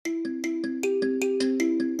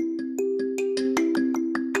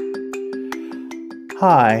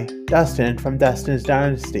Hi, Dustin from Dustin's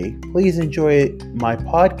Dynasty. Please enjoy my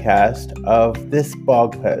podcast of this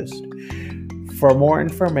blog post. For more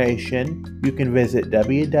information, you can visit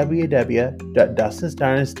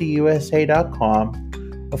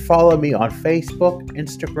www.dustinsdynastyusa.com or follow me on Facebook,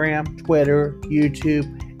 Instagram, Twitter,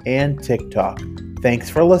 YouTube, and TikTok. Thanks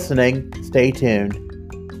for listening. Stay tuned.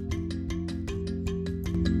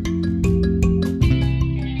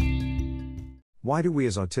 Why do we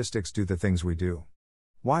as autistics do the things we do?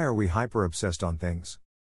 Why are we hyper-obsessed on things?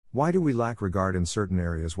 Why do we lack regard in certain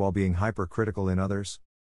areas while being hypercritical in others?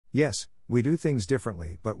 Yes, we do things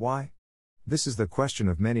differently, but why? This is the question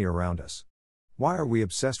of many around us. Why are we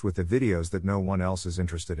obsessed with the videos that no one else is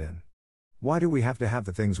interested in? Why do we have to have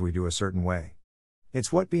the things we do a certain way?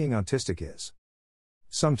 It's what being autistic is.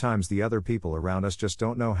 Sometimes the other people around us just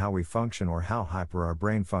don't know how we function or how hyper our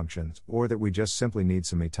brain functions, or that we just simply need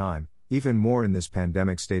some me time. Even more in this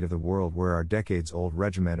pandemic state of the world where our decades-old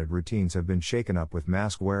regimented routines have been shaken up with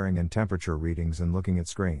mask wearing and temperature readings and looking at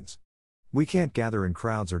screens. We can't gather in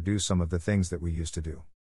crowds or do some of the things that we used to do.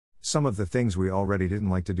 Some of the things we already didn't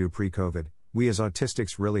like to do pre-COVID, we as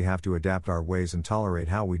autistics really have to adapt our ways and tolerate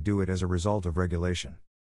how we do it as a result of regulation.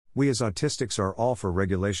 We as autistics are all for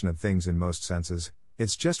regulation of things in most senses,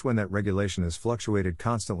 it's just when that regulation is fluctuated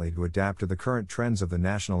constantly to adapt to the current trends of the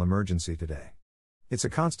national emergency today. It's a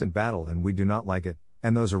constant battle and we do not like it,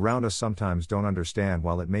 and those around us sometimes don't understand.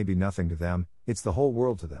 While it may be nothing to them, it's the whole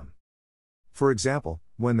world to them. For example,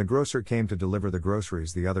 when the grocer came to deliver the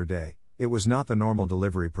groceries the other day, it was not the normal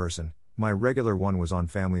delivery person, my regular one was on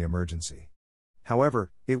family emergency. However,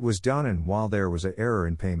 it was done, and while there was an error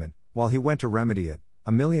in payment, while he went to remedy it,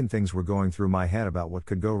 a million things were going through my head about what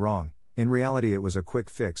could go wrong. In reality it was a quick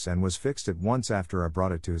fix and was fixed at once after I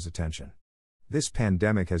brought it to his attention. This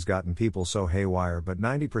pandemic has gotten people so haywire, but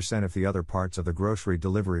 90% of the other parts of the grocery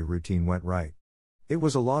delivery routine went right. It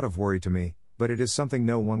was a lot of worry to me, but it is something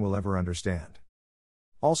no one will ever understand.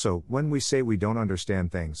 Also, when we say we don't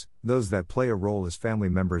understand things, those that play a role as family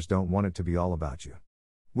members don't want it to be all about you.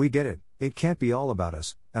 We get it, it can't be all about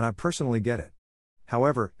us, and I personally get it.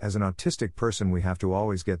 However, as an autistic person we have to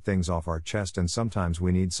always get things off our chest, and sometimes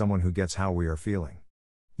we need someone who gets how we are feeling.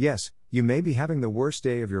 Yes, you may be having the worst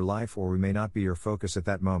day of your life, or we may not be your focus at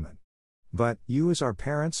that moment. But, you as our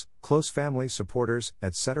parents, close family, supporters,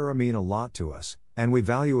 etc. mean a lot to us, and we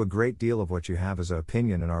value a great deal of what you have as an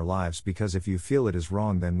opinion in our lives, because if you feel it is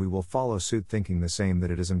wrong then we will follow suit thinking the same,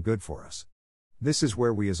 that it isn't good for us. This is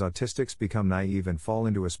where we as autistics become naive and fall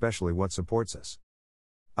into especially what supports us.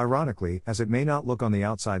 Ironically, as it may not look on the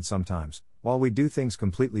outside sometimes, while we do things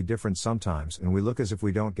completely different sometimes and we look as if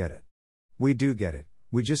we don't get it. We do get it.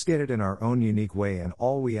 We just get it in our own unique way, and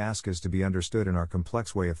all we ask is to be understood in our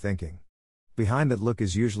complex way of thinking. Behind that look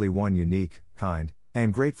is usually one unique, kind,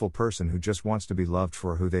 and grateful person who just wants to be loved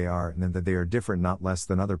for who they are, and that they are different, not less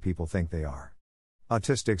than other people think they are.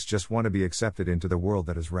 Autistics just want to be accepted into the world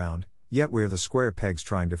that is round, yet we're the square pegs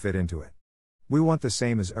trying to fit into it. We want the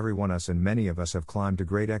same as everyone else, and many of us have climbed to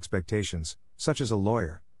great expectations, such as a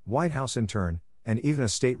lawyer, White House intern, and even a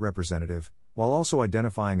state representative, while also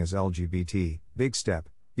identifying as LGBT, big step,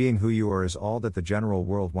 being who you are is all that the general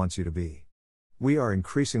world wants you to be. We are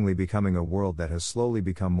increasingly becoming a world that has slowly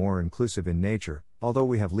become more inclusive in nature. Although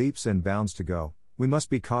we have leaps and bounds to go, we must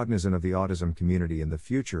be cognizant of the autism community in the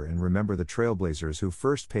future and remember the trailblazers who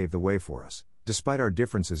first paved the way for us. Despite our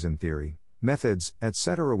differences in theory, methods,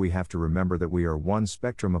 etc., we have to remember that we are one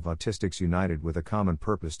spectrum of autistics united with a common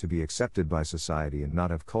purpose to be accepted by society and not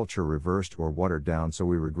have culture reversed or watered down so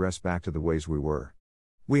we regress back to the ways we were.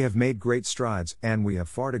 We have made great strides, and we have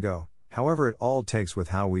far to go. However, it all takes with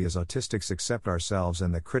how we as autistics accept ourselves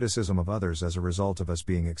and the criticism of others as a result of us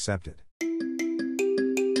being accepted.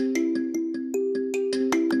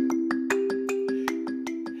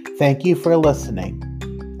 Thank you for listening.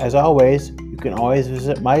 As always, you can always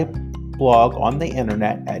visit my blog on the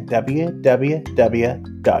internet at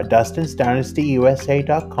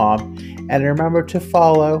www.dustinsdynastyusa.com, and remember to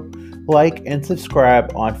follow, like, and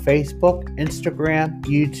subscribe on Facebook, Instagram,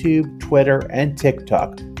 YouTube, Twitter, and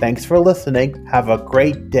TikTok. Thanks for listening. Have a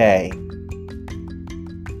great day.